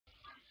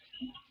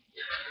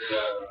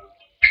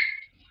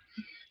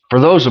For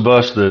those of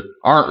us that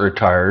aren't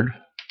retired,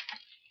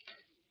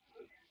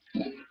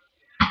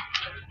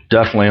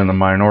 definitely in the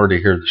minority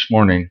here this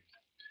morning,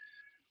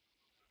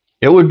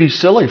 it would be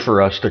silly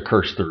for us to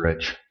curse the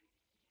rich.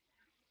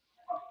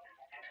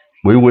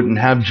 We wouldn't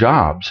have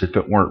jobs if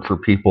it weren't for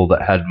people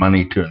that had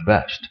money to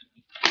invest.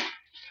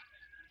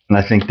 And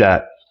I think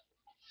that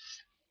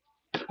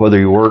whether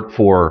you work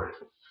for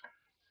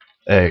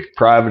a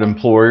private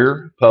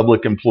employer,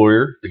 public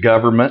employer, the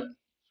government,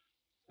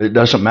 it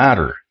doesn't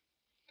matter.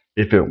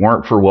 If it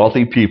weren't for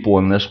wealthy people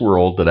in this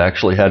world that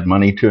actually had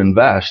money to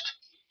invest,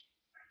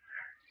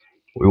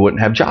 we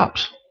wouldn't have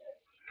jobs.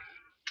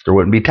 There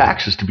wouldn't be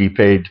taxes to be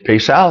paid to pay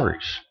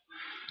salaries.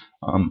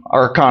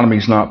 Our economy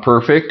is not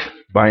perfect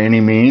by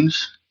any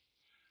means,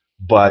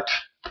 but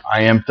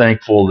I am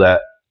thankful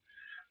that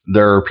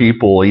there are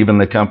people, even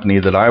the company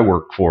that I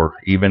work for,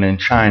 even in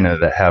China,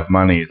 that have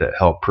money that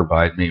help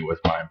provide me with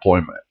my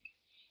employment.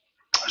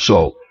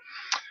 So,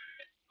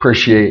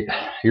 appreciate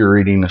your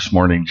reading this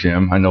morning,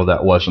 Jim. I know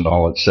that wasn't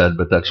all it said,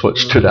 but that's what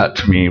stood out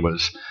to me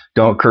was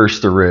don't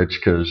curse the rich,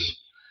 because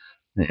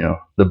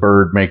the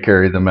bird may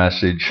carry the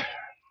message,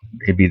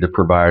 maybe the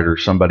provider,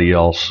 somebody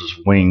else's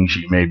wings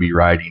you may be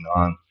riding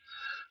on.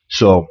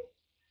 So,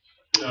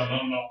 yeah,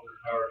 I'm not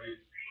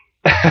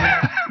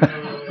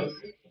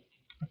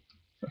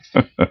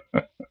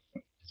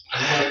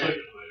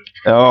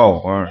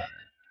oh,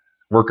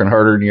 working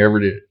harder than you ever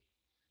did.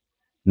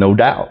 No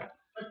doubt.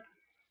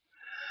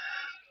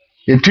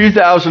 In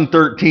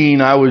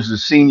 2013, I was a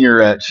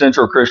senior at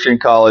Central Christian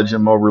College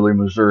in Moberly,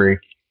 Missouri,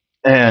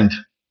 and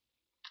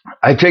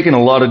I'd taken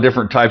a lot of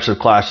different types of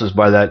classes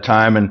by that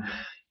time. And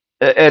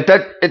at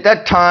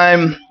that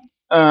time,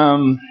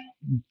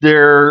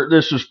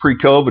 this was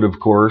pre-COVID, of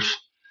course.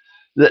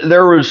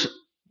 There was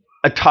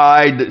a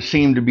tide that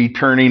seemed to be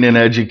turning in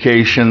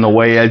education, the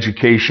way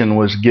education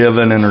was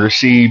given and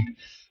received.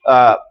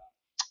 I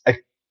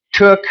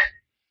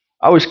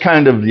was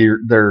kind of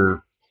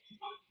their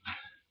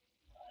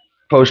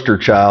poster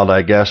child,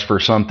 I guess, for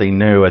something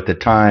new at the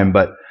time.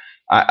 But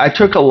I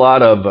took a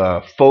lot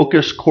of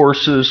focus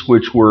courses,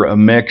 which were a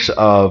mix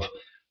of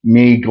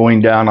me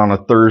going down on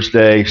a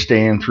Thursday,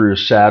 staying through a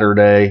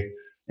Saturday,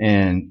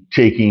 and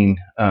taking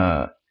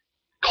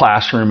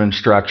classroom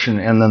instruction,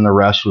 and then the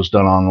rest was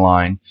done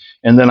online.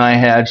 And then I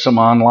had some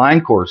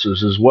online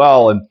courses as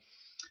well. And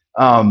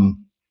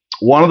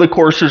one of the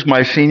courses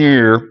my senior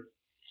year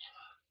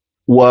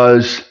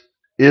was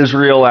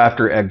Israel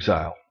after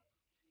exile.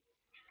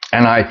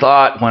 And I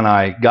thought when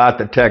I got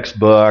the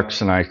textbooks,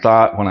 and I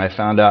thought when I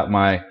found out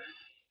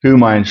who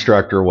my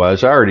instructor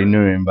was, I already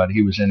knew him, but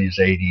he was in his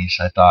 80s.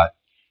 I thought,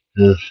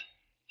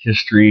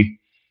 history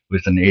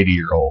with an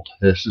 80-year-old,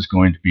 this is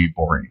going to be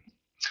boring.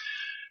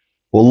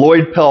 Well,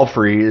 Lloyd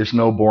Pelfrey is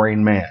no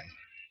boring man.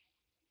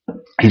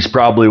 He's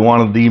probably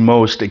one of the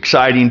most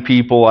exciting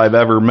people I've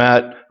ever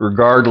met,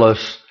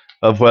 regardless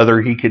of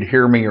whether he could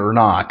hear me or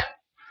not,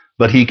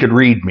 but he could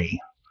read me.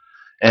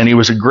 And he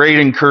was a great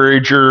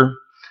encourager.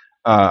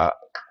 I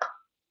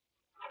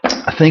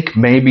think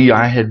maybe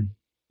I had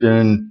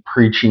been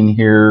preaching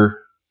here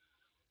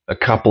a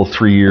couple,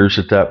 3 years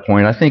at that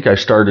point. I think I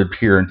started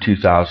here in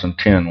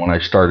 2010 when I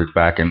started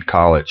back in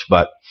college,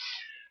 but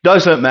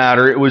doesn't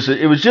matter. It was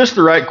just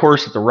the right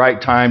course at the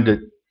right time that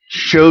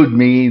showed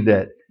me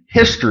that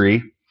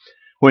history,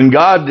 when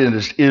God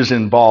is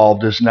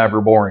involved, is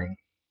never boring.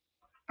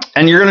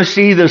 And you're going to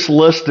see this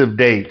list of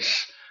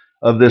dates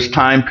of this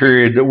time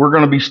period that we're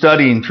going to be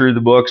studying through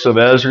the books of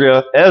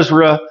Ezra,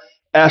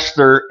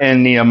 Esther,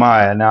 and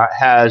Nehemiah. Now, it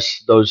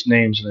has those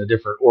names in a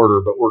different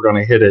order, but we're going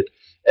to hit it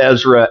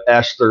Ezra,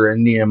 Esther,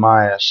 and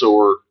Nehemiah, so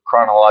we're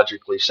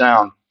chronologically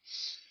sound.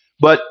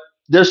 But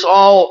this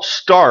all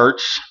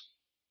starts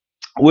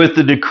with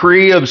the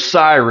decree of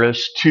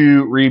Cyrus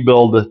to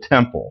rebuild the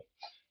temple.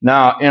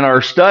 Now, in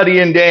our study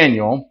in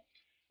Daniel,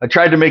 I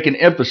tried to make an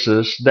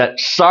emphasis that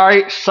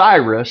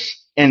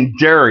Cyrus and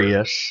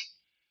Darius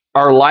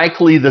are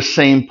likely the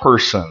same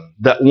person,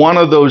 that one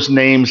of those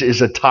names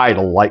is a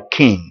title, like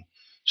king.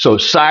 So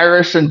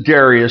Cyrus and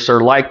Darius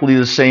are likely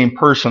the same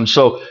person.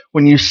 So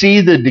when you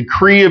see the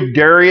decree of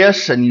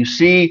Darius and you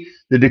see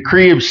the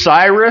decree of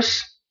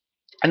Cyrus,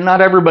 and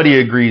not everybody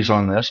agrees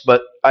on this,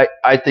 but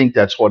I think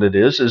that's what it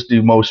is, as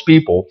do most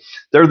people.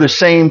 They're the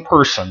same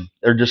person.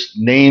 They're just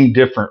named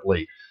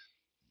differently.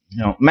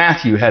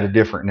 Matthew had a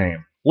different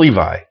name,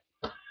 Levi.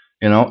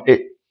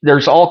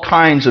 There's all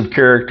kinds of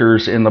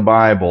characters in the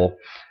Bible,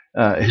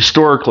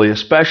 historically,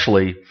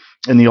 especially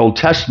in the Old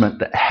Testament,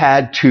 that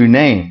had two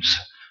names.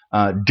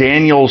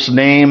 Daniel's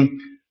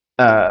name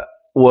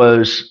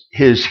was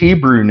his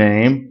Hebrew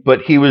name,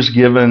 but he was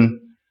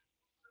given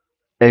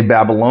a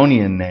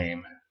Babylonian name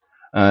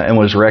and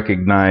was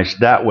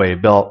recognized that way.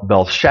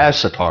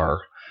 Belshazzar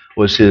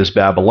was his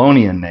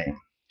Babylonian name.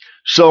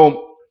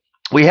 So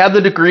we have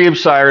the decree of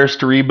Cyrus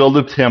to rebuild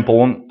the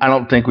temple, and I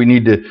don't think we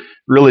need to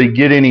really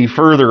get any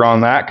further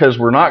on that, because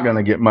we're not going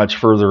to get much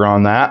further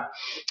on that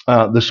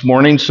this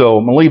morning. So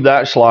I'm going to leave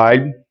that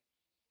slide.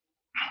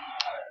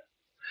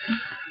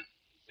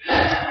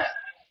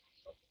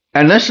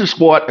 And this is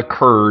what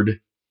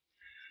occurred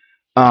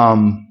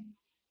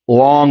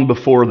long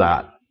before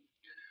that.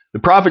 The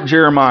prophet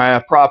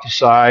Jeremiah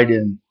prophesied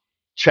in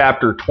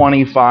chapter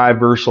 25,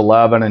 verse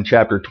 11, and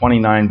chapter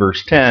 29,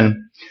 verse 10.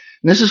 And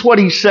this is what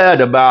he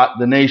said about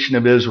the nation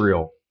of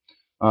Israel.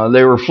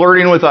 They were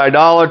flirting with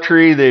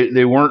idolatry.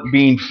 They weren't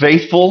being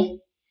faithful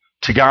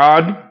to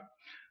God.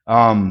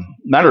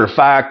 Matter of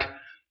fact,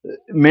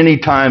 many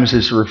times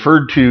it's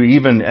referred to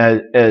even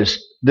as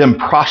them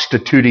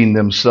prostituting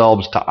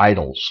themselves to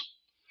idols,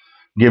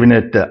 giving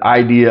it the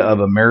idea of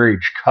a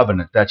marriage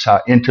covenant. That's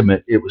how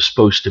intimate it was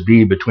supposed to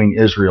be between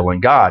Israel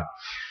and God.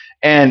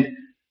 And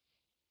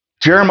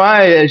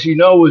Jeremiah, as you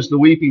know, was the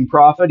weeping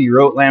prophet. He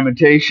wrote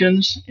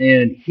Lamentations,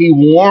 and he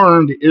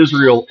warned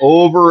Israel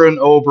over and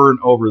over and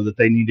over that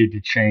they needed to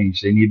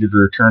change. They needed to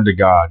return to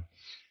God.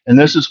 And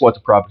this is what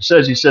the prophet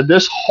says. He said,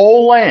 "This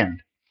whole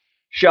land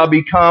shall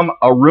become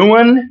a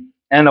ruin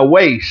and a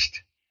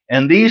waste,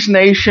 and these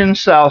nations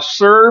shall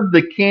serve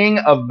the king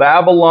of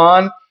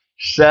Babylon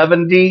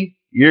 70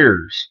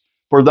 years.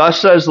 For thus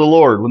says the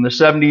Lord, when the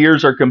 70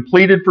 years are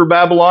completed for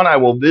Babylon, I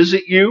will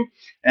visit you,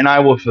 and I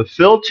will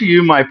fulfill to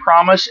you my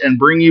promise and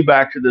bring you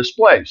back to this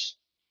place."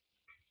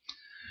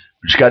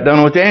 We just got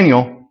done with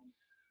Daniel.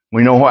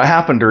 We know what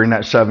happened during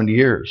that 70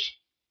 years.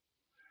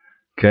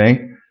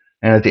 Okay?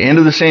 And at the end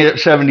of the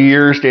 70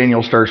 years,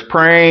 Daniel starts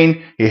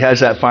praying. He has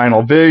that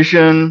final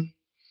vision.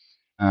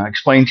 I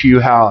explained to you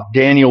how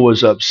Daniel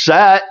was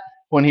upset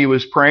when he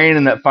was praying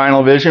in that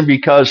final vision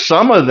because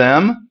some of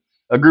them,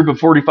 a group of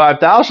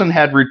 45,000,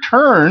 had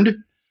returned,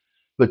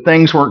 but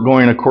things weren't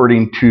going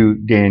according to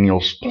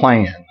Daniel's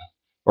plan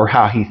or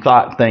how he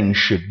thought things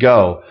should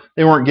go.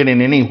 They weren't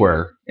getting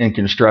anywhere in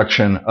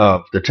construction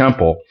of the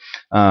temple.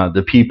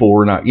 The people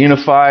were not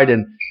unified,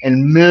 and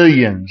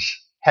millions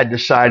had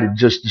decided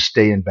just to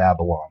stay in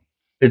Babylon.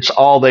 It's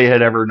all they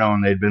had ever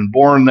known. They'd been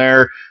born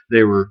there.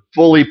 They were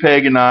fully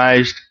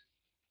paganized.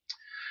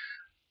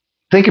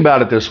 Think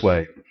about it this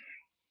way.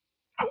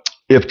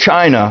 If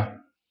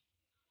China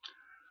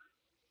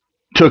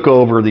took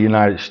over the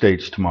United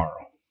States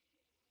tomorrow,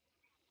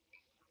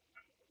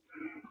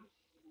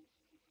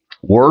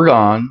 we're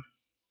gone.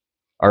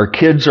 Our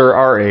kids are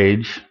our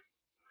age.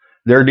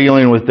 They're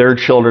dealing with their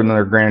children and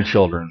their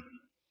grandchildren.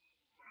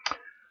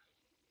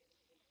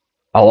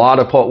 A lot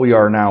of what we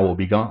are now will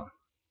be gone.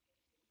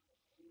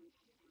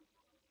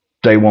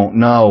 They won't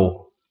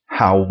know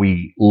how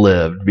we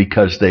lived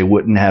because they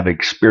wouldn't have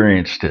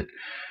experienced it.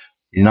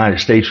 The United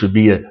States would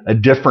be a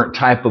different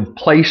type of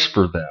place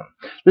for them.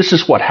 This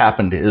is what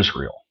happened to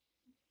Israel.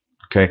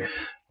 Okay,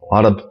 a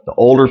lot of the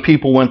older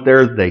people went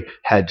there. They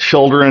had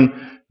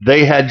children.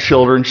 They had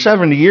children.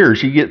 70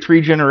 years, you get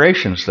 3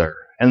 generations there.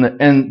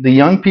 And the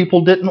young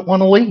people didn't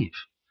want to leave.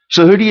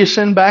 So who do you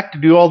send back to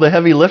do all the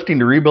heavy lifting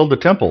to rebuild the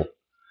temple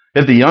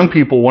if the young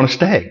people want to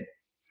stay?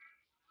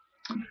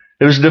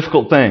 It was a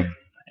difficult thing.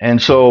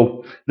 And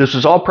so this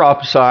is all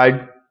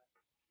prophesied,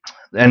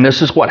 and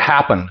this is what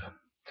happened.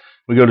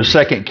 We go to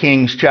 2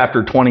 Kings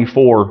chapter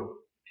 24.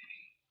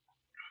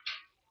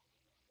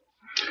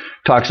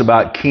 Talks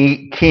about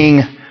King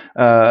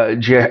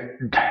I'm going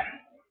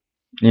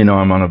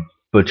to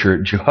butcher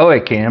it,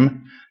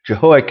 Jehoiakim.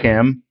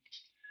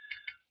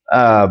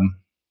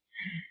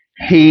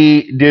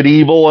 He did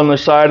evil in the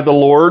sight of the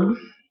Lord.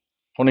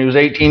 When he was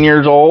 18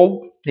 years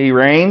old, he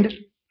reigned.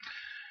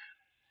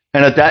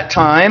 And at that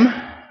time,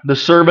 the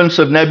servants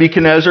of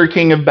Nebuchadnezzar,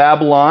 king of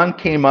Babylon,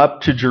 came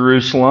up to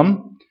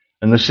Jerusalem,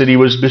 and the city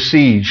was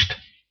besieged.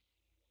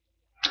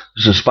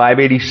 This is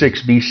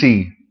 586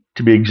 BC,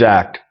 to be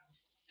exact.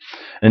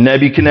 And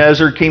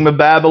Nebuchadnezzar, king of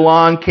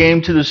Babylon,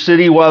 came to the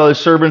city while his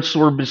servants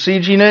were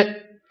besieging it.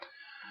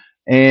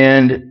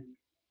 And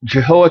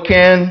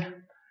Jehoiakim,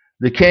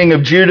 the king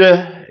of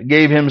Judah,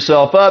 gave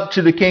himself up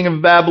to the king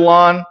of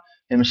Babylon,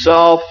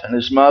 himself and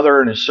his mother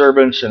and his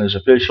servants and his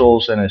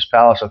officials and his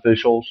palace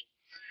officials.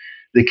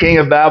 The king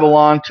of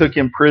Babylon took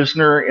him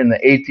prisoner in the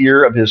 8th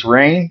year of his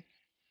reign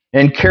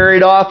and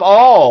carried off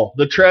all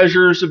the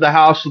treasures of the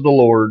house of the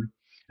Lord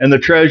and the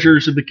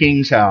treasures of the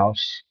king's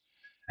house,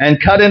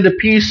 and cut into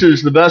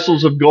pieces the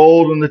vessels of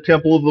gold in the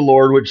temple of the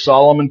Lord, which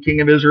Solomon, king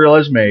of Israel,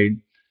 has made,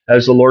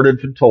 as the Lord had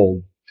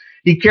foretold.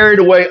 He carried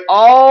away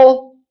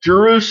all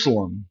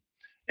Jerusalem,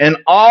 and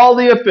all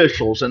the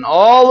officials, and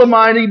all the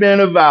mighty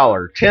men of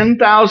valor,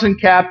 10,000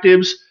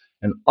 captives,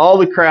 and all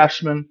the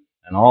craftsmen,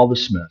 and all the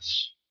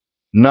smiths.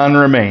 None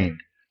remained,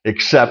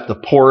 except the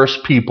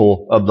poorest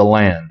people of the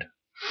land.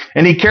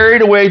 And he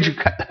carried away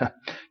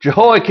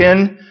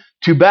Jehoiakim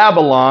to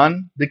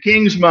Babylon, the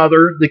king's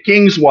mother, the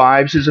king's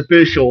wives, his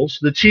officials,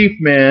 the chief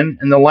men,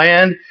 and the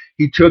land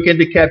he took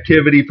into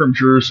captivity from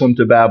Jerusalem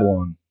to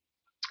Babylon.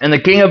 And the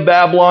king of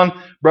Babylon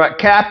brought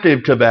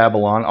captive to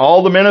Babylon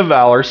all the men of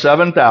valor,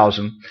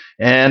 7,000,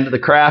 and the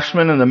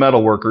craftsmen and the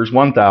metalworkers,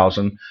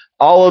 1,000,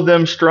 all of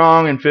them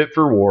strong and fit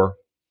for war.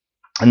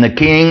 And the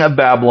king of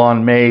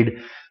Babylon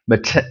made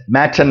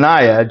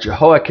Mattaniah,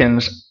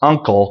 Jehoiakim's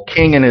uncle,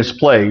 king in his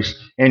place,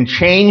 and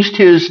changed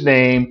his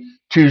name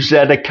to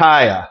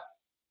Zedekiah.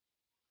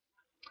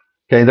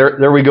 Okay,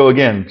 there we go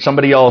again.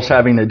 Somebody else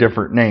having a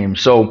different name.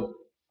 So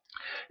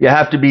You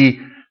have to be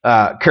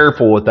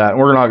careful with that. And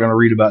we're not going to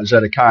read about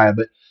Zedekiah,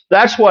 but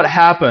that's what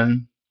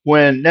happened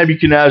when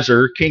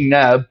Nebuchadnezzar, King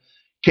Neb,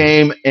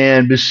 came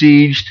and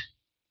besieged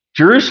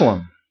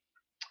Jerusalem.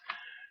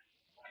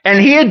 And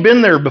he had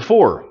been there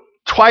before,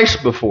 twice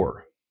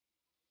before.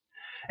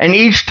 And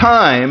each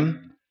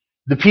time,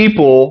 the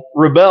people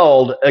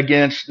rebelled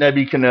against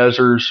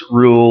Nebuchadnezzar's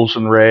rules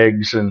and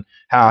regs and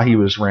how he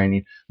was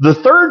reigning. The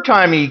third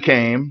time he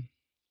came,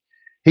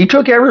 he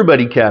took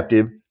everybody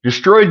captive,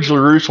 destroyed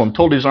Jerusalem,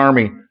 told his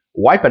army,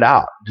 wipe it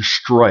out,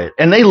 destroy it.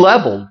 And they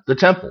leveled the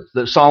temple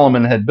that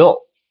Solomon had built.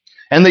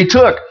 And they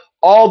took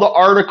all the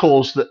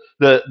articles,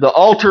 the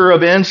altar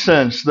of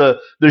incense, the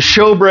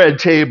showbread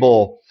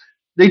table.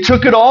 They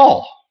took it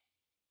all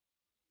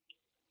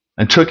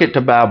and took it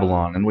to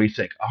Babylon. And we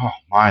think, oh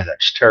my,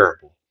 that's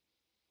terrible.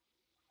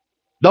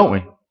 Don't we?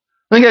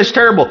 I think that's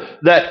terrible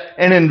that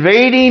an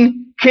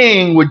invading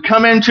king would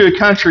come into a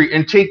country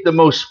and take the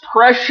most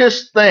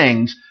precious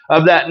things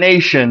of that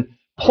nation,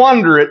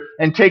 plunder it,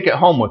 and take it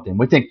home with him.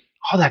 We think,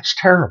 oh, that's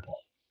terrible.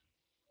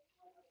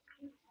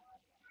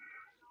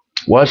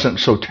 Wasn't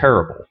so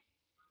terrible.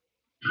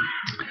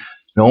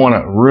 Don't want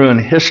to ruin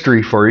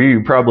history for you.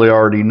 You probably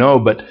already know,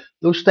 but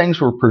those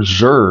things were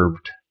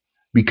preserved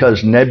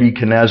because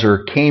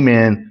Nebuchadnezzar came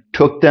in,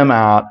 took them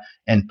out,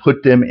 and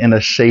put them in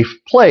a safe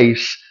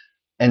place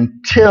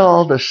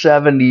until the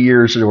 70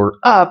 years were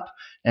up.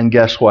 And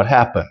guess what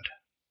happened?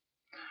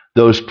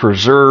 Those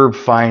preserved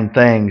fine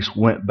things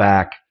went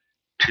back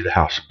to the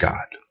house of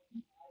God.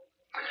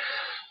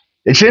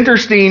 It's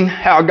interesting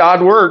how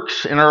God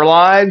works in our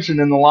lives and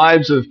in the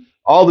lives of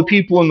all the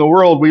people in the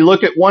world. We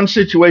look at one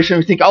situation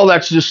and we think, oh,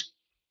 that's just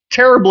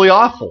terribly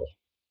awful.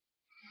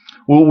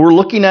 Well, we're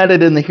looking at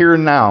it in the here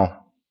and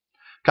now.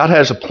 God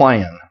has a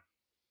plan.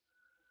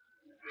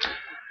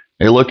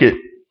 They look at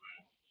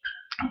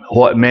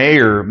what may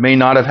or may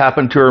not have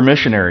happened to our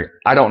missionary.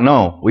 I don't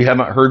know. We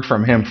haven't heard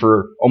from him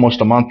for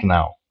almost a month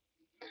now.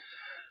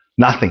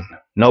 Nothing.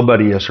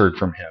 Nobody has heard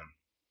from him.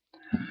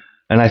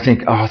 And I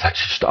think, oh, that's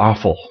just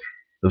awful.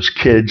 Those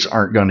kids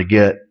aren't going to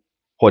get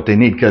what they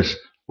need because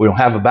we don't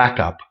have a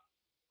backup.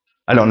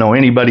 I don't know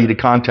anybody to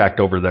contact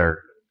over there.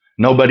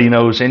 Nobody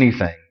knows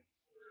anything.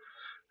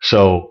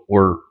 So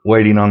we're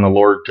waiting on the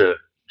Lord to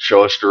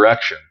show us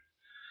direction.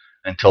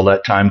 Until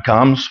that time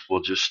comes,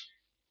 we'll just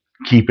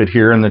keep it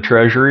here in the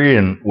treasury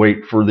and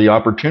wait for the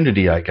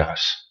opportunity, I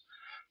guess.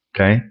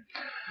 Okay?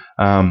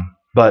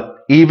 But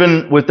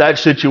even with that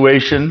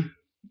situation,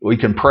 we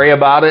can pray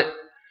about it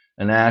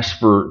and ask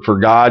for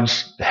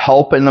God's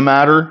help in the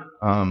matter.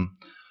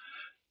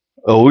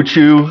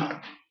 Ouchu,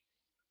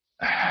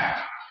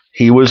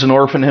 he was an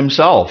orphan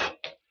himself.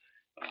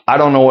 I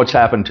don't know what's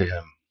happened to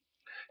him.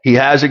 He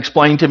has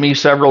explained to me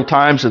several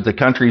times that the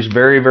country is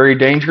very, very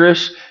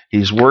dangerous.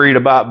 He's worried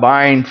about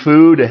buying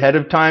food ahead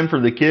of time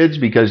for the kids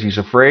because he's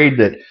afraid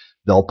that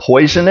they'll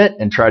poison it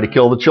and try to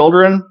kill the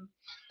children.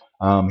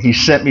 He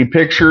sent me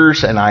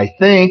pictures, and I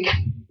think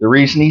the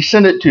reason he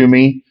sent it to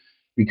me,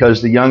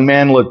 because the young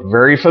man looked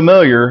very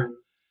familiar.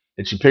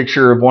 It's a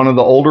picture of one of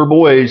the older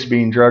boys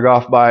being drug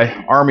off by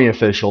army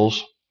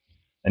officials.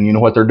 And you know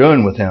what they're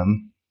doing with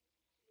him?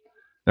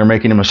 They're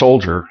making him a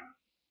soldier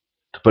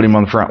to put him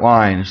on the front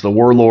lines. The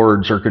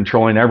warlords are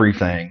controlling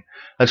everything.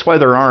 That's why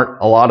there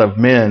aren't a lot of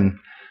men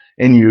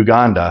in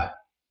Uganda,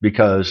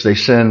 because they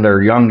send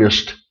their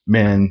youngest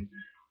men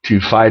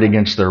to fight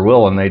against their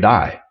will and they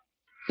die.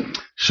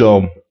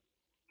 So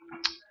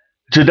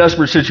it's a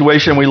desperate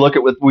situation. We look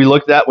at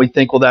that, we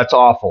think, well, that's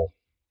awful.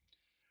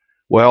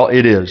 Well,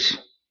 it is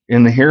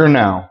in the here and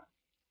now.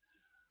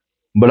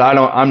 But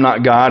I'm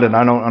not God, and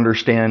I don't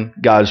understand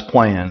God's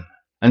plan.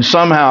 And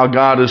somehow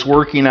God is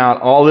working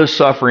out all this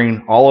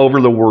suffering all over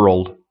the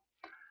world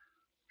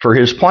for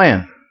his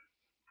plan.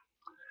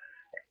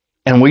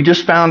 And we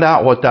just found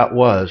out what that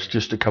was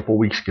just a couple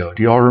weeks ago.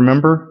 Do you all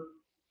remember?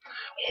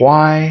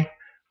 Why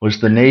was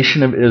the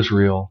nation of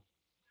Israel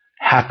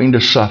having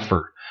to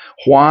suffer?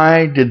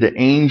 Why did the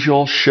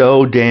angel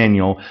show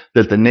Daniel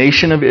that the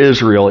nation of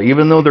Israel,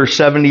 even though they're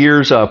 70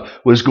 years up,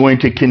 was going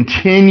to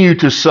continue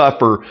to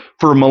suffer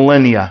for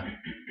millennia?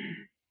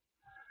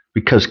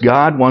 Because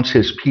God wants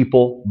his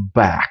people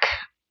back.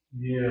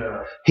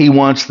 Yeah. He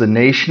wants the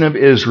nation of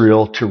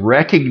Israel to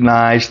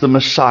recognize the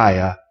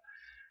Messiah,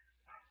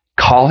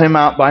 call him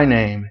out by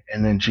name,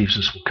 and then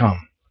Jesus will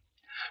come.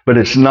 But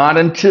it's not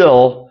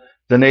until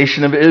the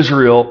nation of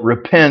Israel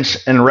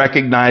repents and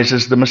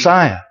recognizes the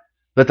Messiah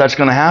that that's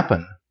going to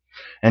happen.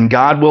 And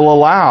God will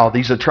allow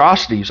these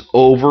atrocities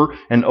over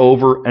and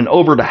over and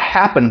over to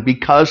happen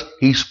because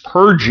he's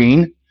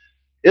purging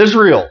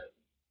Israel.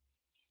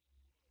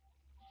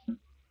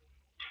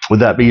 Would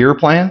that be your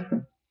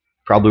plan?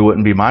 Probably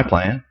wouldn't be my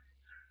plan.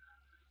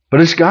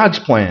 But it's God's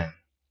plan.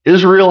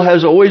 Israel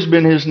has always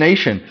been his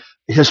nation,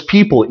 his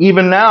people,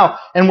 even now.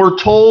 And we're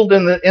told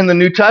in the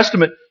New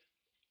Testament,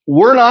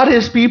 we're not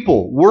his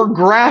people. We're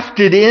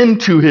grafted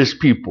into his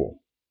people.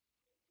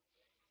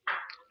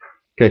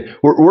 Okay,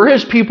 we're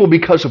his people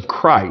because of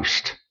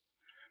Christ.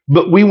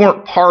 But we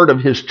weren't part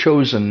of his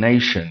chosen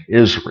nation,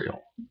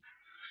 Israel.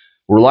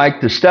 We're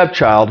like the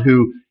stepchild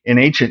who in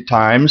ancient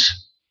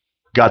times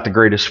got the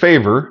greatest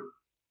favor,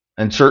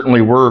 and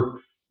certainly were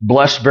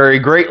blessed very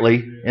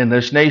greatly in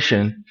this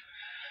nation.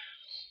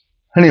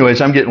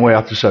 Anyways, I'm getting way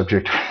off the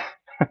subject.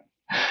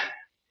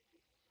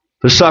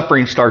 The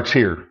suffering starts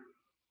here.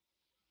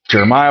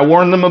 Jeremiah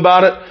warned them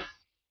about it.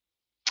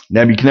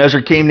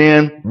 Nebuchadnezzar came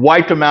in,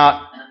 wiped them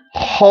out,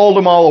 hauled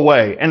them all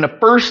away. And the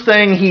first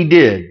thing he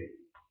did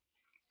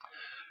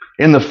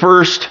in the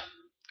first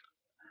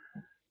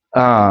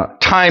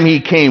time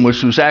he came,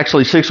 which was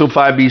actually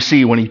 605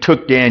 BC when he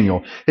took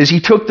Daniel, is he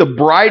took the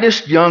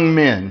brightest young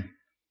men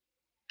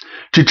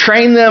to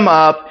train them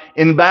up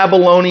in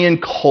Babylonian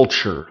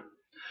culture,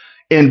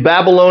 in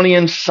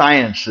Babylonian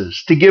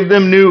sciences, to give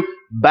them new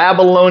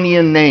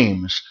Babylonian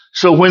names.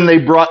 So when they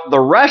brought the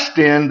rest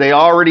in, they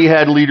already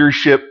had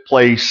leadership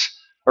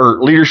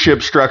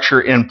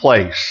structure in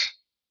place.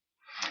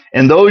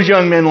 And those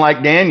young men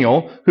like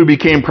Daniel, who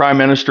became prime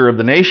minister of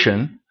the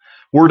nation,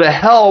 were to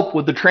help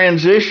with the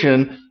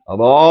transition of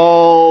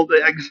all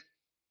the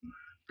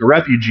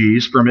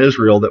refugees from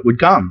Israel that would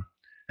come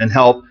and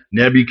help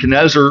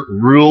Nebuchadnezzar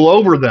rule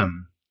over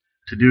them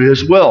to do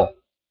his will.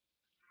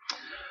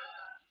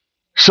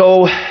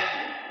 So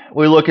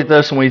we look at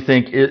this and we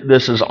think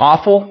this is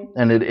awful,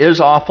 and it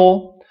is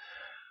awful,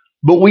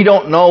 but we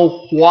don't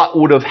know what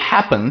would have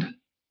happened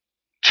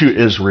to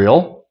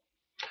Israel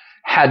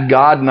had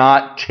God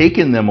not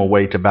taken them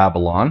away to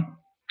Babylon.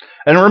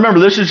 And remember,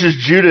 this is just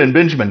Judah and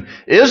Benjamin.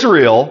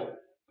 Israel,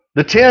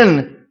 the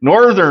 10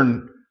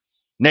 northern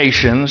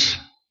nations,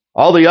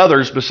 all the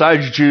others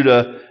besides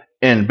Judah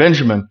and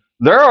Benjamin,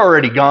 they're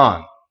already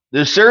gone.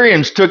 The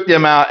Assyrians took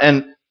them out,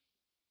 and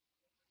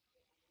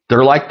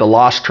they're like the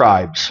lost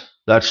tribes.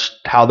 That's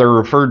how they're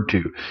referred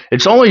to.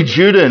 It's only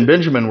Judah and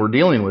Benjamin we're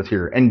dealing with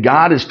here. And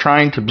God is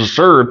trying to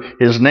preserve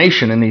his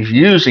nation, and he's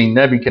using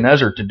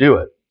Nebuchadnezzar to do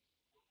it.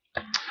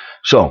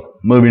 So,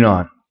 moving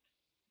on.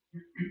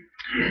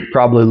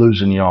 Probably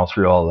losing you all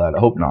through all that. I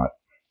hope not.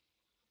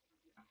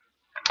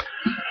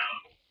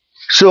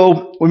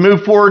 So, we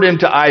move forward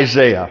into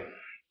Isaiah.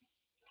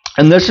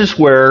 And this is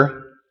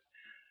where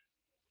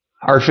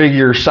our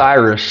figure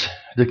Cyrus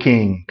the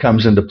king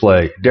comes into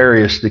play.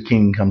 Darius the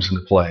king comes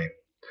into play.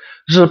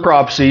 This is a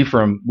prophecy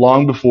from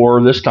long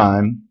before this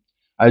time.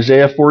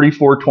 Isaiah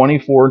 44,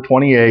 24,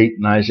 28,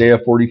 and Isaiah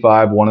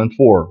 45, 1 and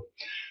 4.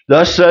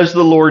 Thus says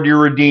the Lord your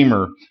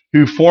Redeemer,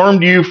 who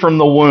formed you from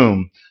the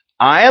womb.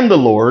 I am the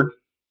Lord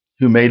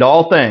who made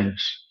all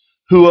things,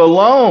 who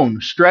alone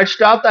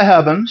stretched out the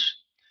heavens,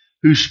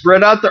 who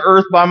spread out the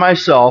earth by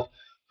myself,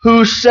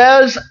 who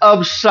says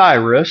of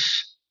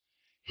Cyrus,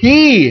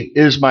 he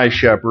is my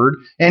shepherd,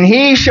 and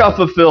he shall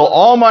fulfill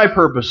all my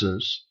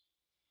purposes.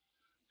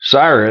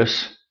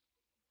 Cyrus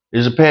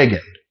is a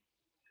pagan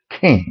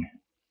king.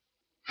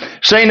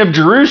 Saying of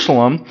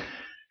Jerusalem,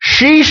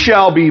 she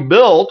shall be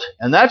built,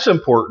 and that's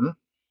important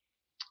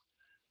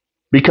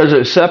because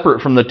it's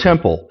separate from the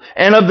temple.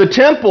 And of the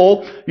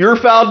temple, your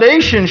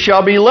foundation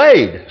shall be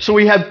laid. So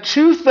we have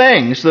two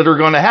things that are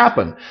going to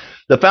happen.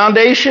 The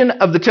foundation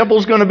of the temple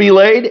is going to be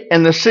laid,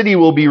 and the city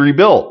will be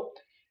rebuilt.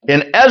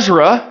 In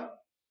Ezra,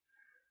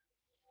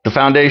 the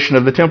foundation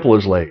of the temple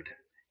is laid.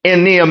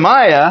 In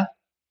Nehemiah,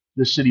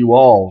 the city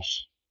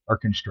walls are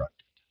constructed.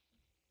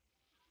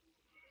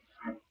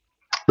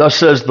 Thus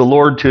says the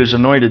Lord to his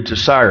anointed, to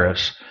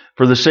Cyrus,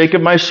 for the sake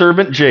of my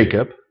servant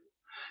Jacob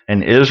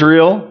and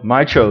Israel,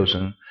 my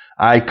chosen,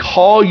 I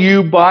call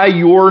you by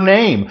your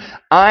name.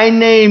 I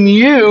name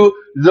you,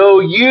 though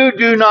you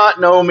do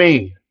not know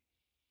me.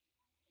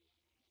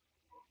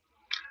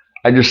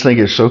 I just think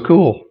it's so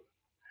cool.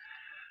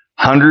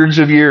 Hundreds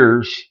of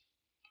years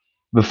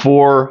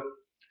before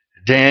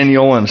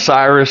Daniel and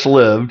Cyrus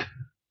lived,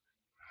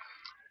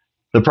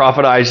 the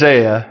prophet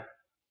Isaiah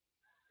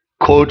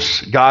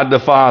quotes God the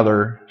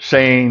Father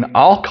saying,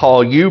 I'll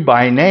call you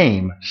by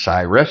name,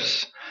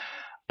 Cyrus.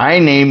 I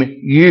name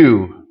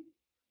you,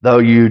 though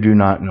you do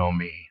not know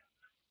me.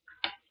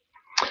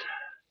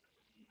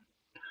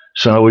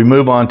 So we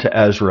move on to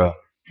Ezra,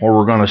 where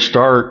we're going to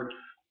start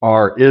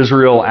our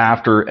Israel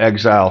after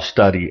exile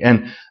study.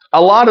 And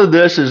a lot of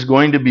this is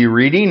going to be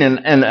reading,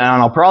 and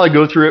I'll probably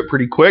go through it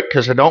pretty quick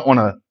because I don't want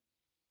to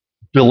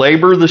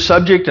belabor the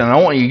subject, and I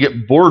don't want you to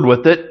get bored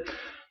with it.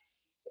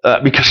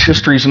 Because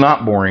history is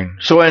not boring.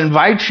 So I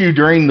invite you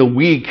during the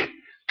week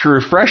to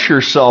refresh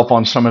yourself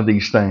on some of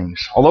these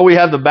things. Although we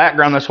have the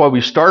background, that's why we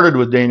started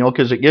with Daniel,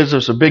 because it gives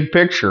us a big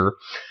picture.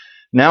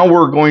 Now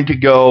we're going to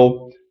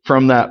go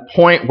from that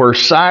point where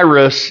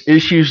Cyrus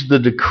issues the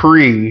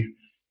decree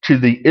to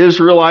the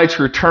Israelites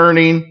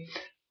returning,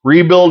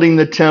 rebuilding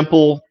the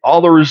temple,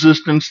 all the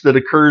resistance that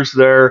occurs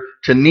there,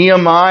 to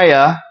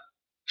Nehemiah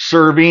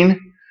serving,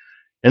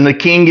 and the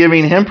king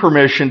giving him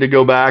permission to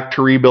go back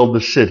to rebuild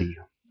the city.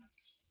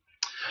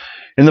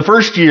 In the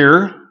first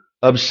year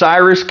of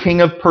Cyrus,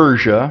 king of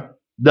Persia,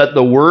 that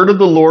the word of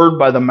the Lord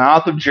by the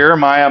mouth of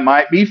Jeremiah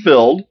might be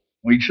filled,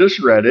 we just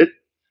read it,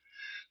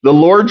 the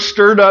Lord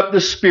stirred up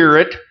the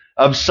spirit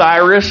of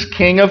Cyrus,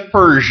 king of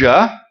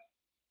Persia,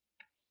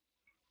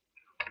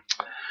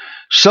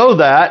 so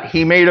that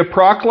he made a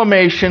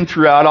proclamation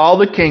throughout all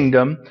the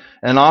kingdom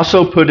and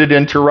also put it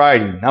into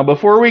writing. Now,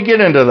 before we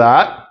get into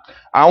that,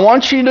 I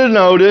want you to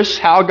notice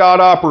how God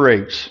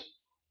operates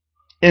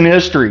in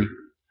history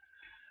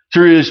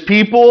through his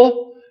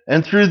people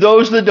and through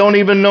those that don't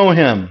even know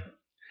him.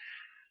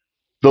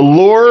 The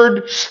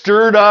Lord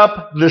stirred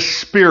up the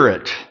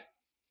spirit.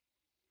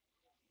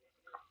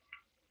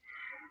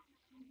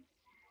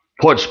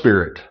 What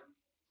spirit?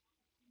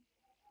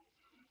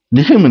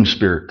 The human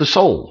spirit, the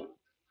soul.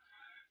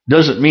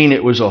 Doesn't mean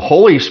it was a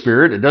Holy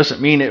Spirit. It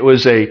doesn't mean it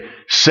was a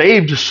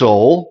saved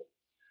soul.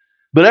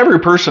 But every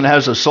person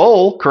has a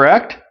soul,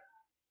 correct?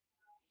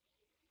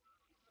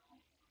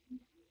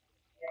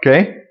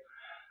 Okay.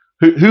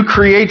 Who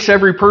creates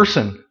every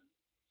person?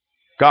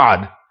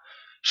 God.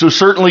 So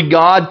certainly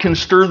God can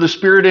stir the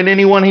spirit in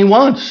anyone he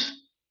wants.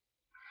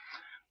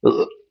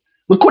 Look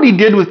what he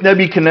did with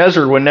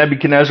Nebuchadnezzar when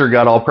Nebuchadnezzar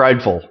got all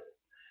prideful.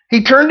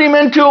 He turned him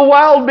into a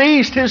wild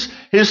beast.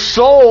 His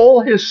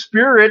soul, his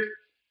spirit,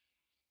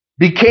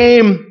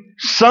 became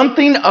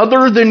something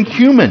other than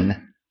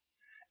human.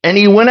 And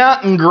he went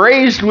out and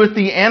grazed with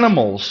the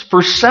animals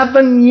for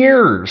 7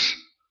 years.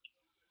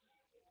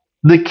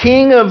 The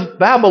king of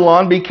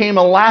Babylon became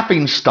a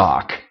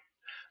laughingstock.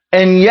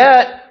 And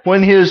yet,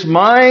 when his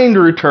mind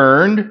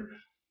returned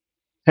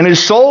and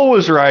his soul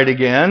was right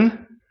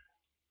again,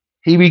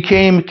 he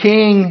became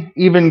king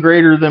even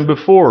greater than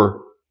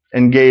before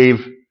and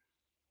gave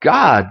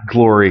God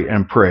glory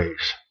and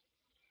praise.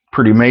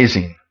 Pretty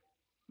amazing.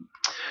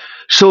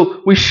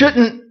 So we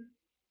shouldn't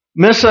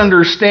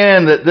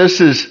misunderstand that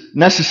this is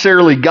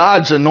necessarily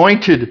God's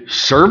anointed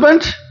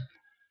servant,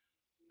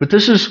 but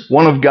this is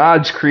one of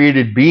God's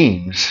created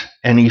beings,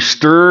 and he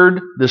stirred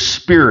the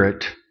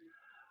spirit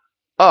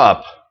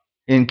up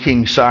in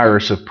King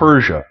Cyrus of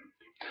Persia.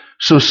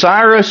 So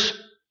Cyrus,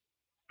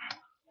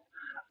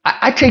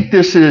 I take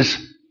this as,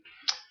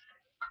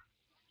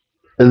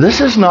 this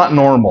is not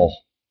normal.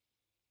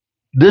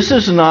 This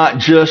is not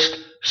just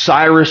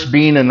Cyrus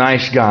being a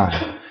nice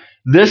guy.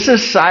 This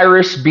is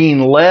Cyrus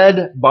being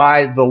led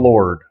by the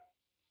Lord.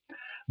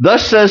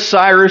 Thus says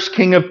Cyrus,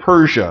 king of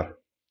Persia,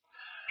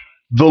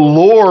 the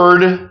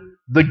Lord,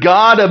 the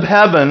God of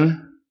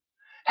heaven,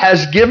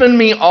 has given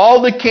me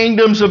all the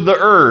kingdoms of the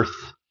earth,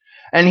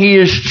 and he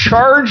has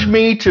charged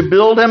me to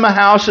build him a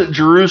house at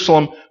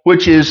Jerusalem,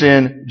 which is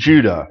in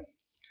Judah.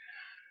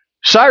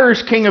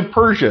 Cyrus, king of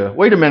Persia.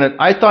 Wait a minute,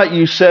 I thought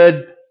you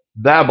said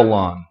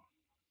Babylon.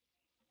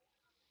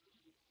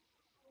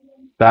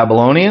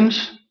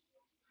 Babylonians?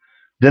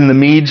 Then the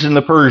Medes and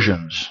the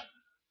Persians.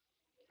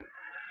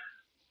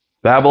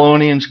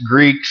 Babylonians,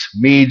 Greeks,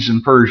 Medes,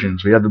 and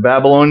Persians. We have the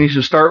Babylonians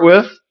to start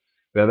with.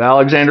 We have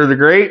Alexander the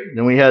Great.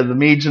 Then we have the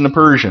Medes and the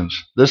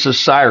Persians. This is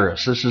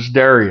Cyrus. This is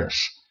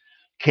Darius,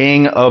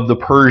 king of the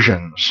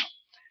Persians.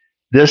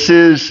 This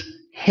is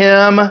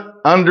him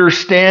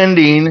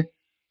understanding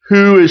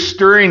who is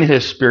stirring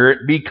his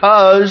spirit,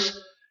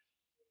 because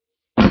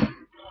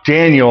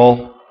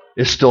Daniel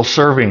is still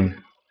serving.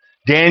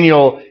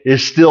 Daniel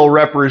is still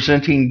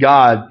representing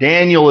God.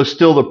 Daniel is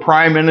still the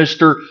prime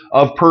minister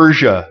of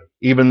Persia,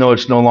 even though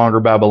it's no longer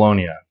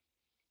Babylonia.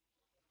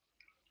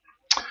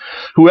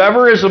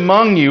 Whoever is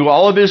among you,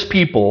 all of his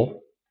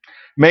people,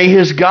 may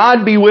his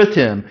God be with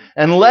him,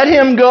 and let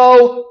him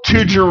go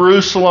to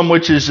Jerusalem,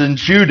 which is in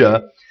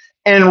Judah,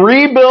 and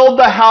rebuild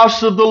the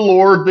house of the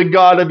Lord, the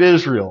God of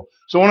Israel.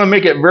 So I want to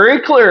make it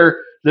very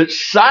clear that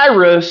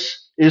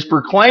Cyrus is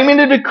proclaiming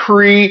a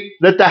decree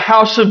that the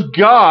house of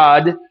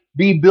God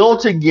be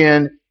built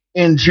again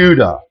in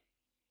Judah.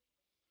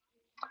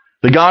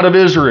 The God of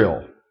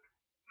Israel.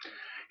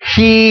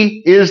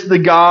 He is the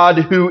God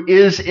who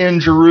is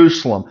in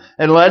Jerusalem.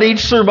 And let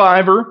each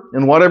survivor,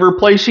 in whatever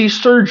place he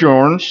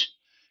sojourns,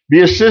 be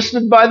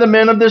assisted by the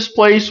men of this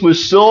place with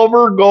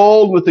silver,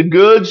 gold, with the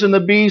goods and the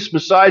beasts,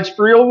 besides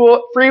free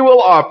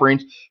will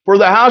offerings for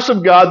the house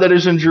of God that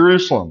is in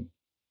Jerusalem.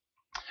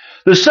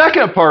 The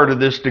second part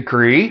of this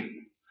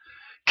decree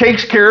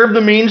takes care of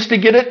the means to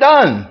get it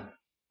done.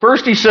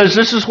 First, he says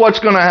this is what's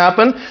going to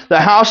happen.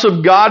 The house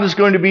of God is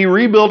going to be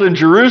rebuilt in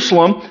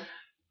Jerusalem.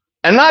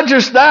 And not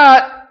just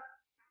that,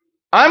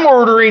 I'm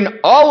ordering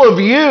all of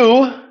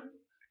you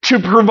to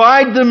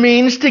provide the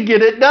means to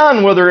get it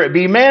done, whether it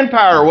be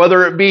manpower,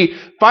 whether it be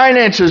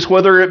finances,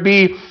 whether it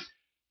be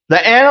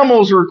the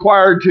animals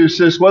required to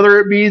assist, whether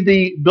it be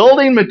the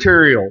building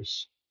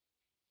materials.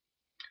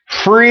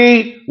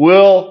 Free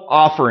will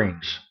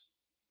offerings.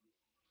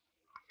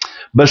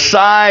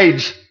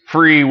 Besides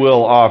free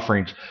will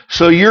offerings.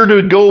 So you're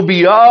to go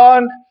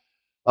beyond,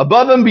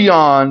 above and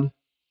beyond,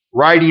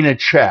 writing a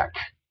check.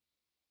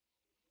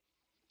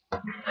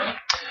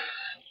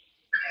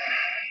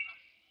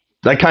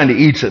 That kind of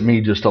eats at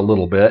me just a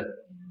little bit.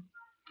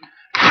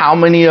 How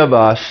many of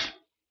us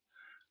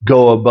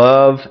go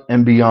above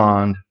and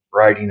beyond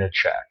writing a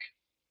check?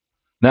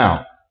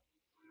 Now,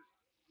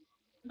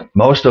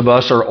 most of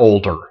us are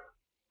older.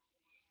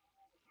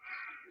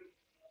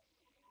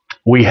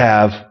 We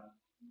have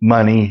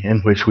money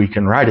in which we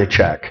can write a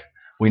check.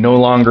 We no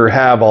longer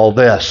have all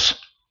this,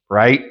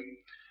 right?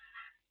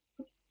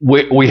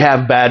 We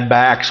have bad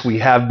backs, we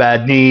have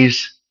bad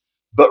knees,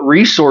 but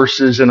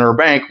resources in our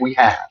bank we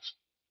have.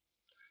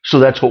 So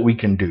that's what we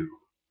can do.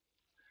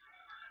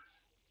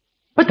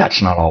 But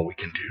that's not all we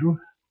can do.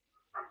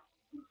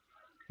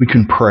 We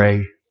can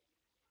pray.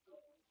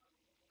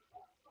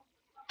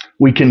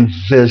 We can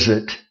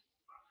visit.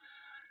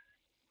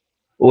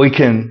 We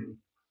can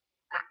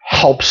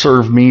help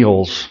serve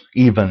meals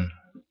even.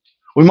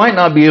 We might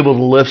not be able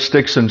to lift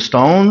sticks and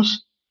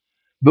stones,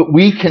 but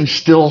we can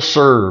still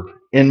serve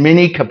in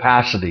many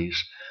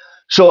capacities.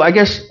 So I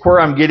guess where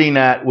I'm getting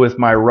at with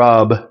my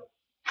rub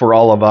for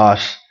all of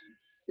us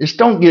is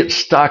don't get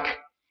stuck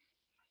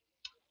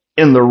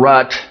in the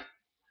rut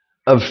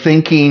of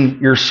thinking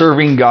you're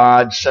serving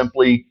God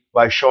simply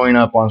by showing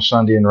up on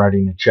Sunday and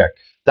writing a check.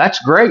 That's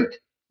great.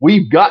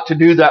 We've got to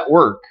do that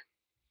work.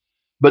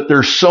 But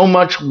there's so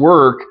much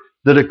work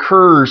that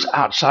occurs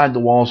outside the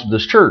walls of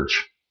this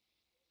church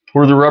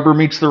where the rubber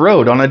meets the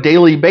road on a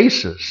daily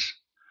basis.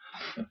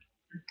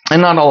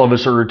 And not all of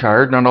us are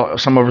retired.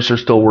 Some of us are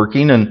still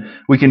working, and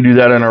we can do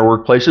that in our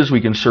workplaces. We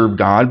can serve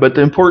God. But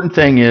the important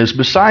thing is,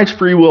 besides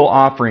free will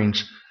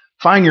offerings,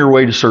 find your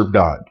way to serve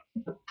God.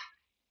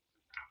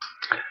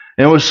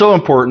 And it was so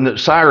important that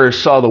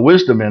Cyrus saw the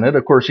wisdom in it.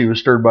 Of course, he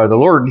was stirred by the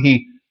Lord, and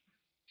he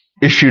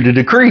issued a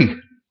decree,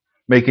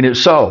 making it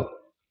so.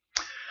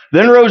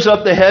 Then rose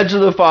up the heads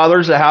of the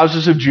fathers, the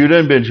houses of Judah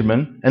and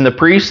Benjamin, and the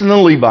priests and the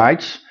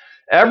Levites,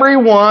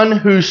 everyone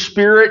whose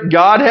spirit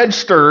God had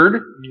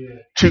stirred,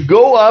 to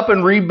go up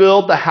and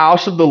rebuild the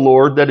house of the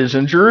Lord that is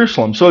in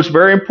Jerusalem. So it's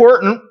very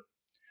important.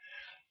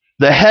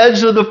 The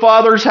heads of the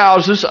fathers'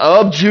 houses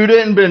of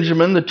Judah and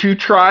Benjamin, the two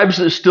tribes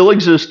that still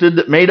existed,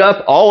 that made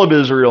up all of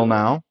Israel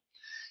now,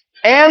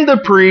 and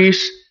the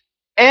priests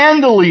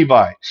and the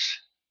Levites.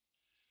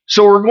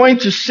 So we're going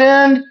to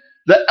send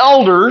the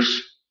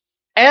elders,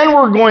 and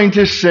we're going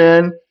to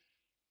send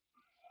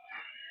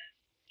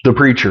the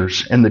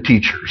preachers and the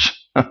teachers,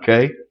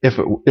 okay? If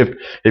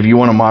you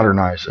want to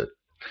modernize it.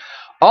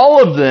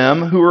 All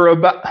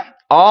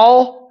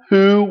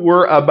who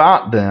were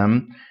about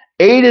them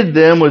aided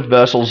them with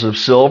vessels of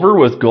silver,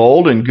 with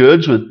gold, and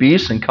goods, with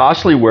beasts and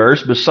costly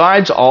wares,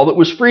 besides all that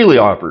was freely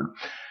offered.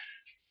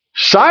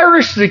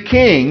 Cyrus the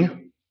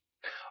king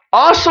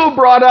also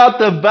brought out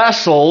the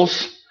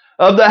vessels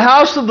of the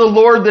house of the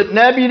Lord that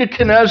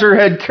Nebuchadnezzar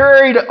had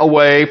carried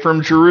away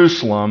from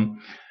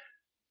Jerusalem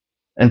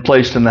and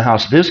placed in the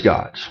house of his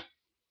gods.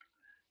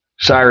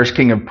 Cyrus,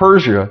 king of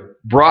Persia,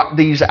 brought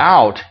these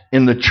out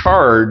in the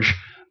charge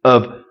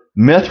of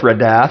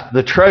Mithredath,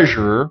 the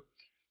treasurer,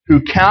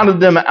 who counted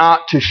them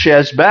out to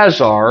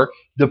Sheshbazzar,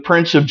 the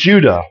prince of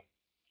Judah.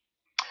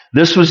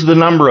 This was the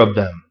number of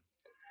them: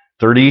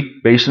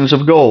 30 basins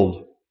of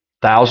gold,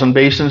 1,000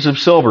 basins of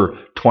silver,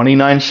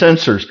 29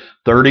 censers,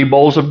 30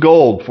 bowls of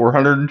gold,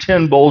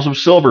 410 bowls of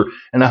silver,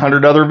 and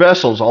 100 other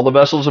vessels. All the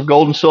vessels of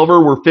gold and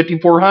silver were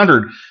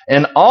 5,400.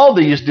 And all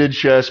these did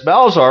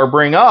Sheshbazzar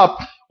bring up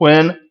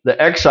when the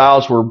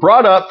exiles were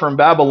brought up from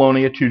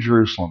Babylonia to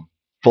Jerusalem.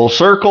 Full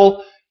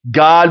circle,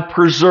 God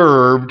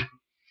preserved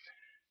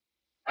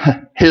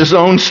his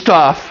own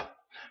stuff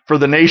for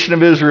the nation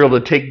of Israel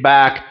to take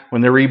back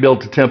when they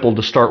rebuilt the temple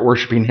to start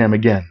worshiping him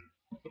again.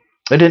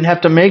 They didn't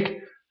have to make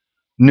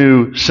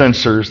new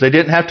censers. They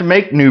didn't have to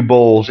make new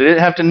bowls. They didn't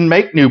have to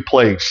make new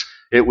plates.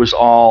 It was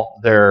all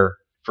there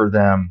for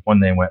them when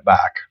they went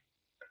back.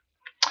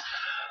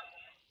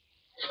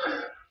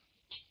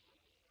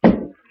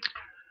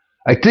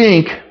 I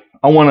think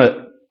I want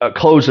to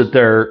close it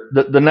there.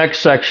 The next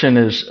section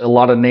is a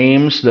lot of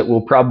names that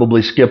we'll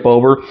probably skip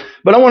over,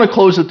 but I want to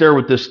close it there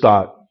with this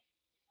thought.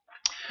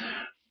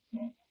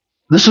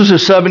 This was a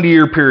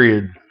 70-year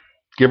period,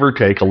 give or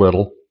take a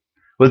little,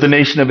 with the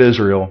nation of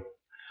Israel,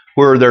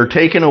 where they're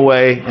taken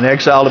away in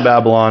exile to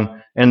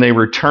Babylon and they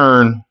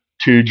return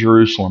to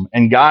Jerusalem.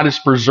 And God has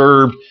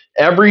preserved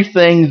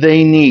everything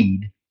they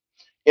need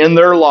in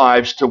their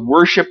lives to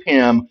worship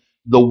him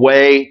the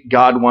way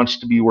God wants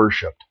to be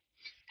worshiped.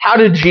 How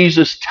did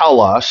Jesus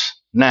tell us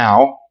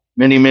now,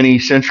 many, many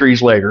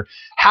centuries later,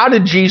 how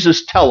did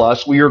Jesus tell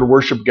us we are to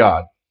worship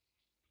God?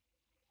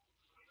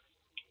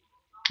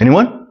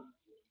 Anyone?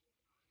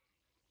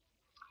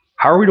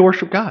 How are we to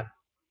worship God?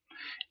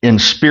 In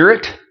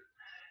spirit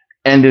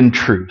and in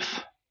truth.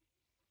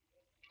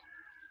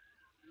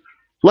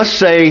 Let's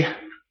say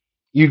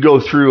you go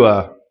through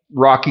a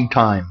rocky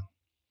time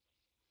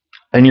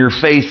and your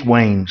faith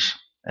wanes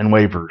and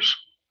wavers.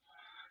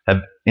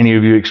 Have any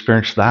of you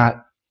experienced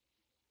that?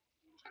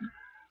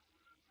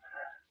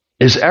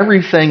 Is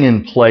everything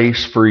in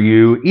place for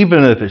you,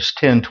 even if it's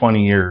 10,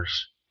 20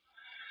 years,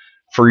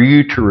 for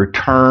you to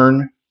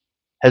return?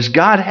 Does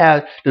God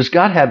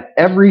have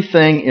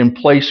everything in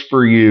place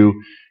for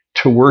you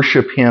to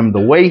worship him the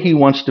way he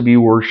wants to be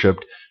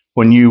worshiped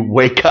when you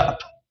wake up?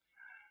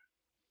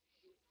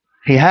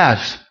 He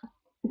has.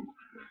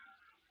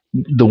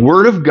 The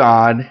Word of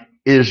God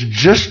is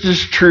just as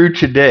true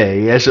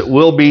today as it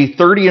will be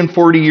 30 and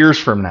 40 years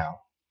from now.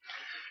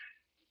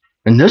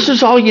 And this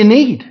is all you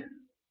need.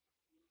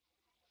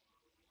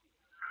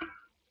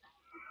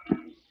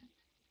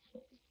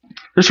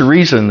 There's a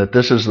reason that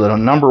this is the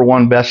number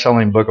one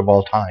best-selling book of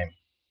all time.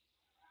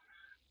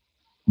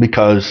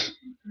 Because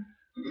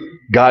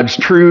God's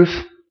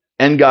truth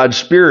and God's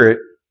Spirit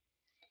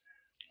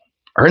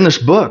are in this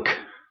book.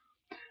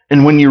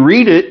 And when you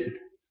read it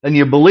and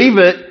you believe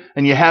it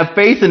and you have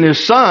faith in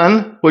His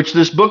Son, which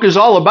this book is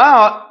all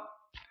about,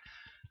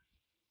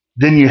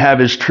 then you have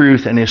His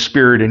truth and His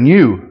Spirit in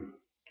you.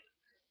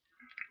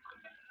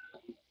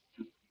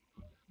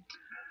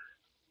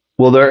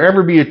 Will there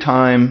ever be a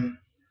time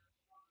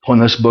when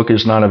this book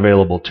is not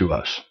available to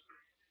us?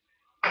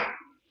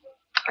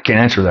 I can't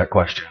answer that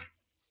question.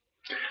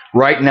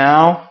 Right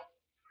now,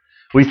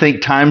 we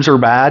think times are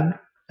bad,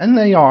 and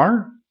they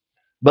are,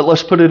 but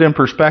let's put it in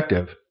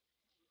perspective.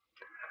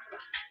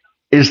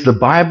 Is the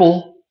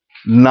Bible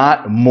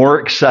not more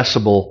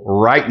accessible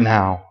right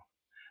now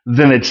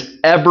than it's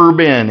ever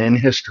been in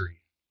history?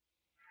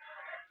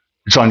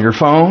 It's on your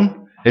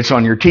phone, it's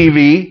on your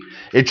TV,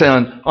 it's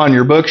on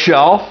your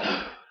bookshelf,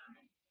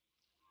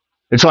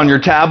 it's on your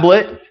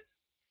tablet,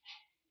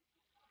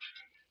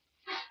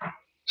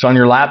 it's on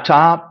your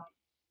laptop.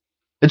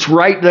 It's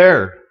right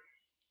there.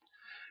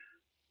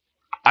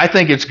 I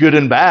think it's good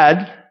and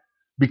bad,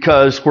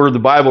 because where the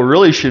Bible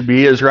really should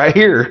be is right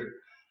here.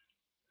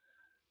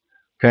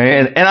 Okay,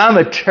 and I'm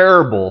a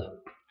terrible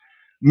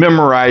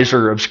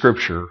memorizer of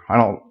Scripture. I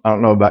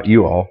don't know about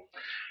you all,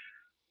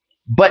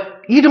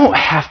 but you don't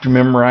have to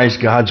memorize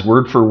God's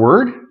word for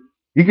word.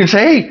 You can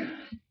say,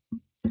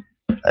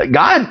 hey,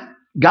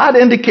 God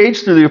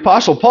indicates through the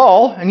Apostle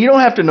Paul, and you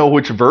don't have to know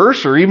which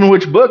verse or even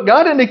which book.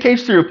 God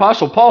indicates through the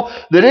Apostle Paul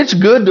that it's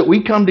good that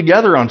we come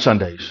together on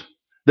Sundays,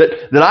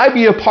 that I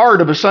be a part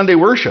of a Sunday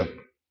worship.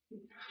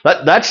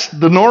 That's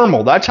the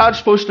normal. That's how it's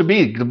supposed to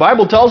be. The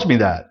Bible tells me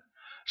that.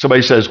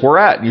 Somebody says, where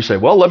at? And you say,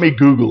 well, let me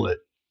Google it.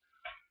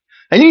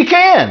 And you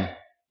can.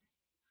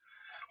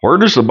 Where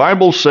does the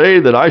Bible say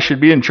that I should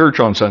be in church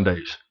on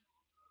Sundays?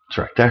 It's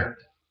right there.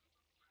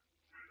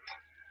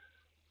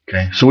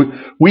 Okay, so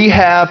we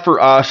have for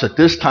us at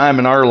this time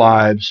in our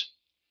lives,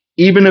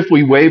 even if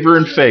we waver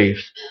in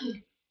faith,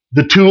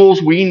 the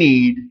tools we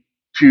need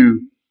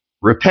to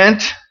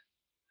repent,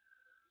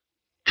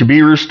 to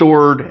be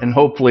restored, and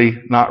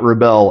hopefully not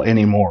rebel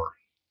anymore.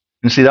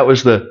 And see, that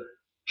was the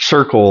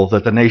circle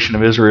that the nation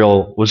of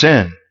Israel was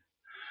in.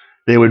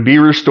 They would be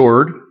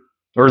restored,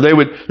 or they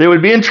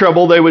would be in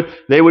trouble. They would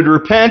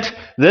repent,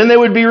 then they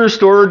would be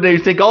restored.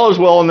 They'd think all is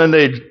well, and then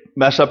they'd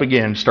mess up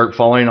again, start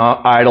following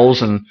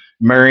idols and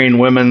marrying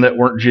women that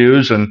weren't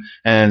Jews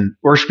and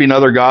worshiping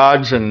other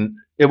gods, and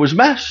it was a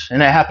mess.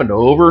 And it happened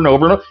over and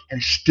over and over, and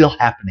it's still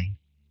happening.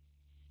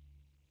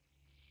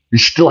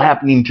 It's still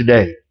happening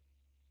today.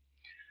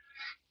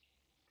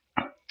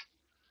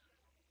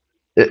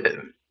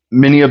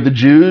 Many of the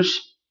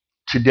Jews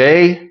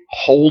today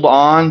hold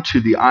on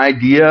to the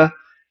idea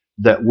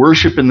that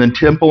worship in the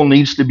temple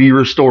needs to be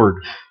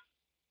restored.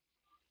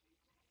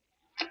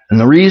 And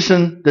the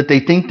reason that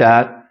they think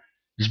that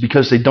is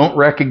because they don't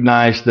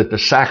recognize that the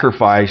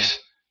sacrifice,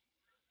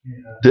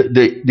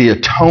 the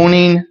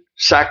atoning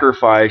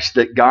sacrifice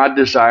that God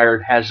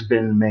desired has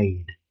been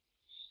made.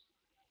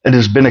 It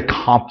has been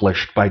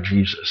accomplished by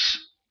Jesus.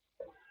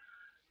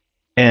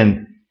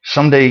 And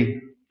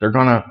someday they're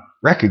going to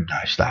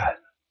recognize that.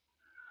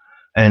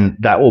 And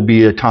that will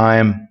be a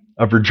time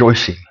of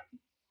rejoicing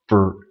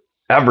for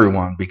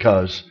everyone,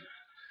 because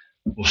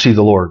we'll see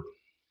the Lord.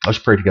 Let's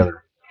pray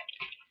together.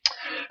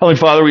 Heavenly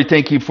Father, we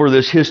thank you for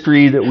this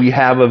history that we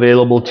have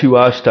available to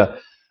us to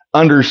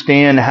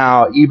understand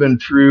how even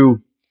through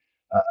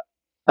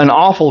an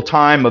awful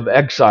time of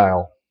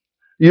exile,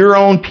 your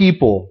own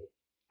people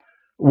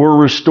were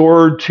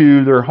restored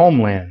to their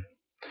homeland.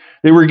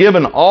 They were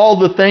given all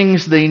the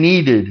things they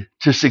needed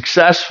to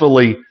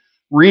successfully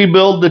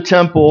rebuild the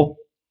temple,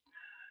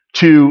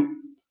 to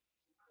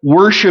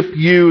worship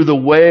you the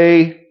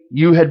way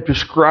you had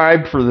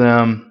prescribed for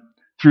them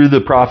through the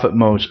prophet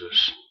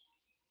Moses.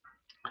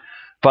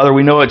 Father,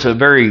 we know it's a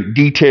very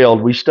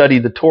detailed, we study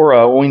the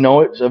Torah, we know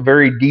it's a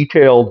very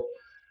detailed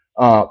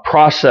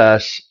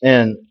process,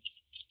 and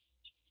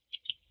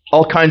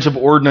all kinds of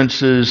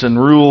ordinances and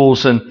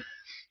rules, and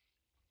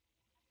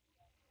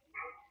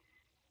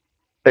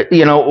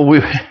we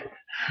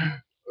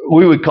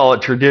would call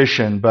it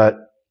tradition, but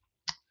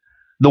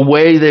the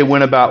way they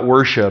went about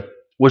worship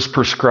was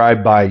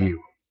prescribed by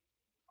you.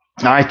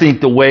 And I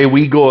think the way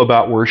we go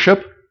about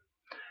worship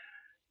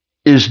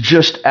is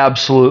just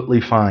absolutely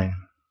fine.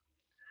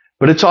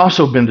 But it's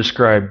also been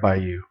prescribed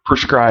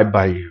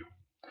by you.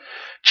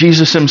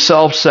 Jesus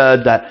himself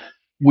said that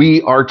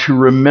we are to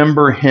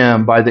remember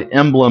him by the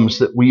emblems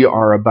that we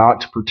are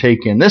about to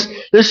partake in.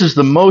 This is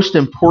the most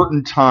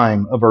important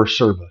time of our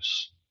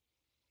service.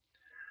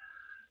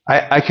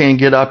 I can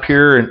get up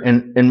here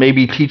and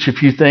maybe teach a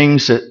few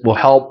things that will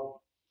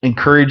help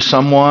encourage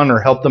someone or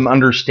help them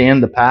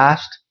understand the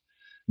past,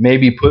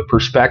 maybe put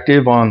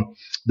perspective on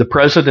the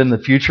present and the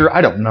future.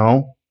 I don't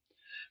know.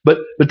 But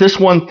this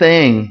one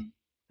thing,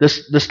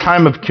 this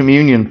time of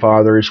communion,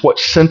 Father, is what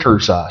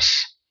centers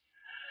us.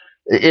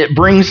 It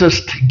brings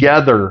us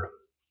together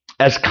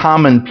as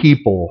common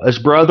people, as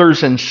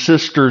brothers and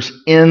sisters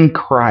in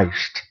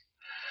Christ.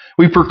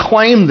 We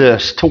proclaim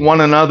this to one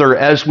another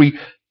as we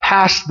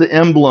pass the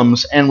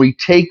emblems and we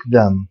take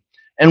them,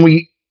 and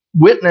we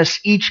witness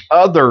each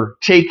other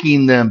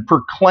taking them,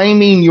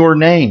 proclaiming your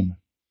name.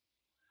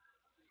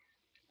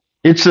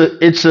 It's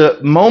a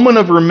moment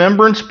of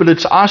remembrance, but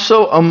it's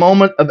also a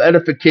moment of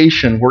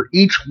edification where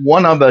each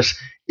one of us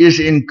is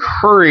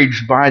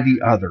encouraged by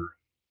the other.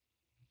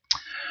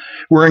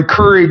 We're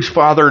encouraged,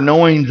 Father,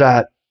 knowing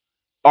that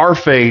our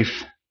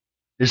faith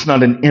is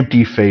not an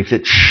empty faith.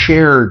 It's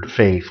shared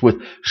faith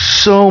with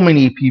so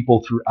many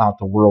people throughout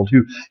the world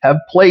who have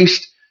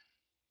placed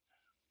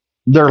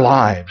their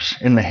lives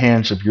in the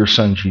hands of your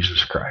Son,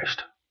 Jesus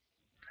Christ.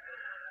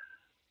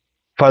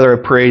 Father,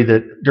 I pray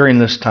that during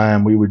this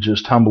time we would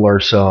just humble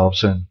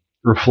ourselves and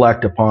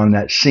reflect upon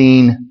that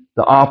scene,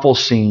 the awful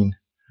scene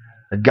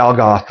at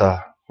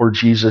Golgotha, where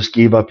Jesus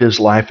gave up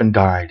his life and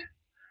died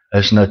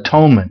as an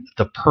atonement,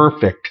 the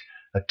perfect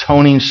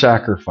atoning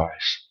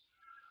sacrifice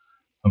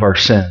of our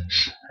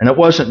sins. And it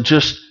wasn't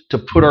just to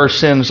put our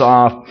sins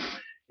off,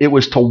 it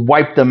was to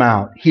wipe them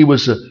out. He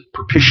was a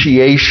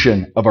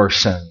propitiation of our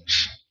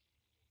sins.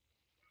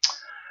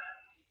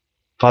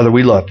 Father,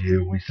 we love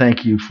you. We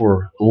thank you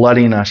for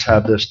letting us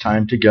have this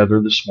time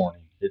together this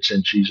morning. It's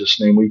in Jesus'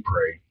 name we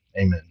pray.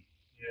 Amen.